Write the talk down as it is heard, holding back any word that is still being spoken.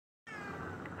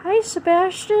Hi,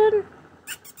 Sebastian.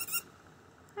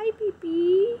 Hi,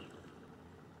 baby.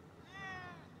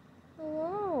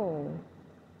 Hello.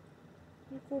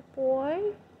 You good boy?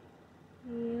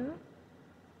 Yeah.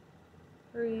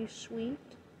 Are you sweet?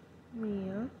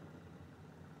 Yeah.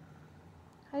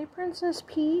 Hi, Princess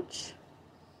Peach.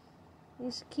 You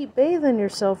used to keep bathing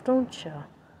yourself, don't you?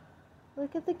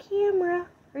 Look at the camera.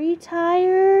 Are you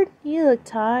tired? You look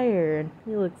tired.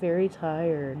 You look very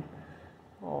tired.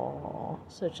 Aw,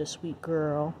 such a sweet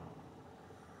girl.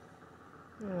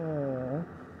 Aww.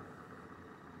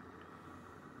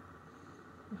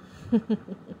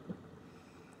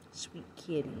 Sweet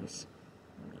kitties.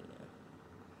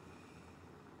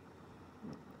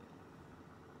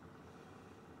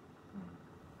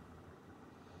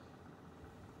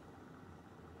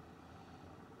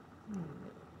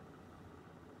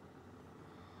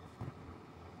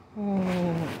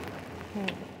 Oh.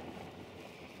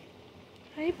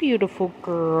 Hi, beautiful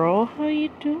girl. How you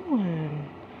doing?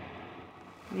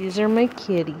 These are my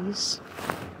kitties.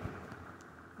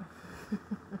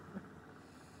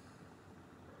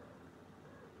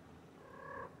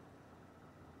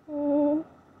 Oh.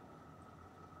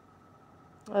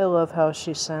 I love how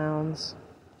she sounds.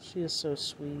 She is so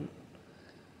sweet.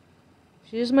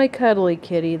 She's my cuddly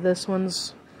kitty. This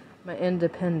one's my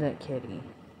independent kitty.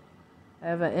 I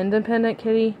have an independent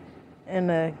kitty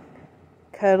and a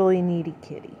cuddly, needy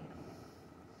kitty.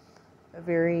 A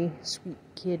very sweet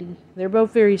kitty. They're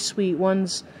both very sweet.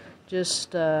 One's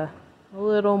just a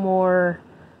little more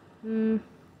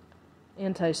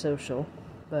antisocial.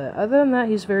 But other than that,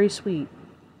 he's very sweet.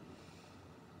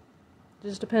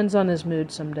 Just depends on his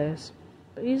mood some days.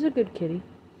 But he's a good kitty.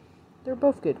 They're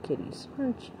both good kitties,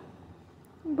 aren't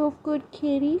you? Both good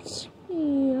kitties.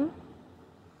 Yeah.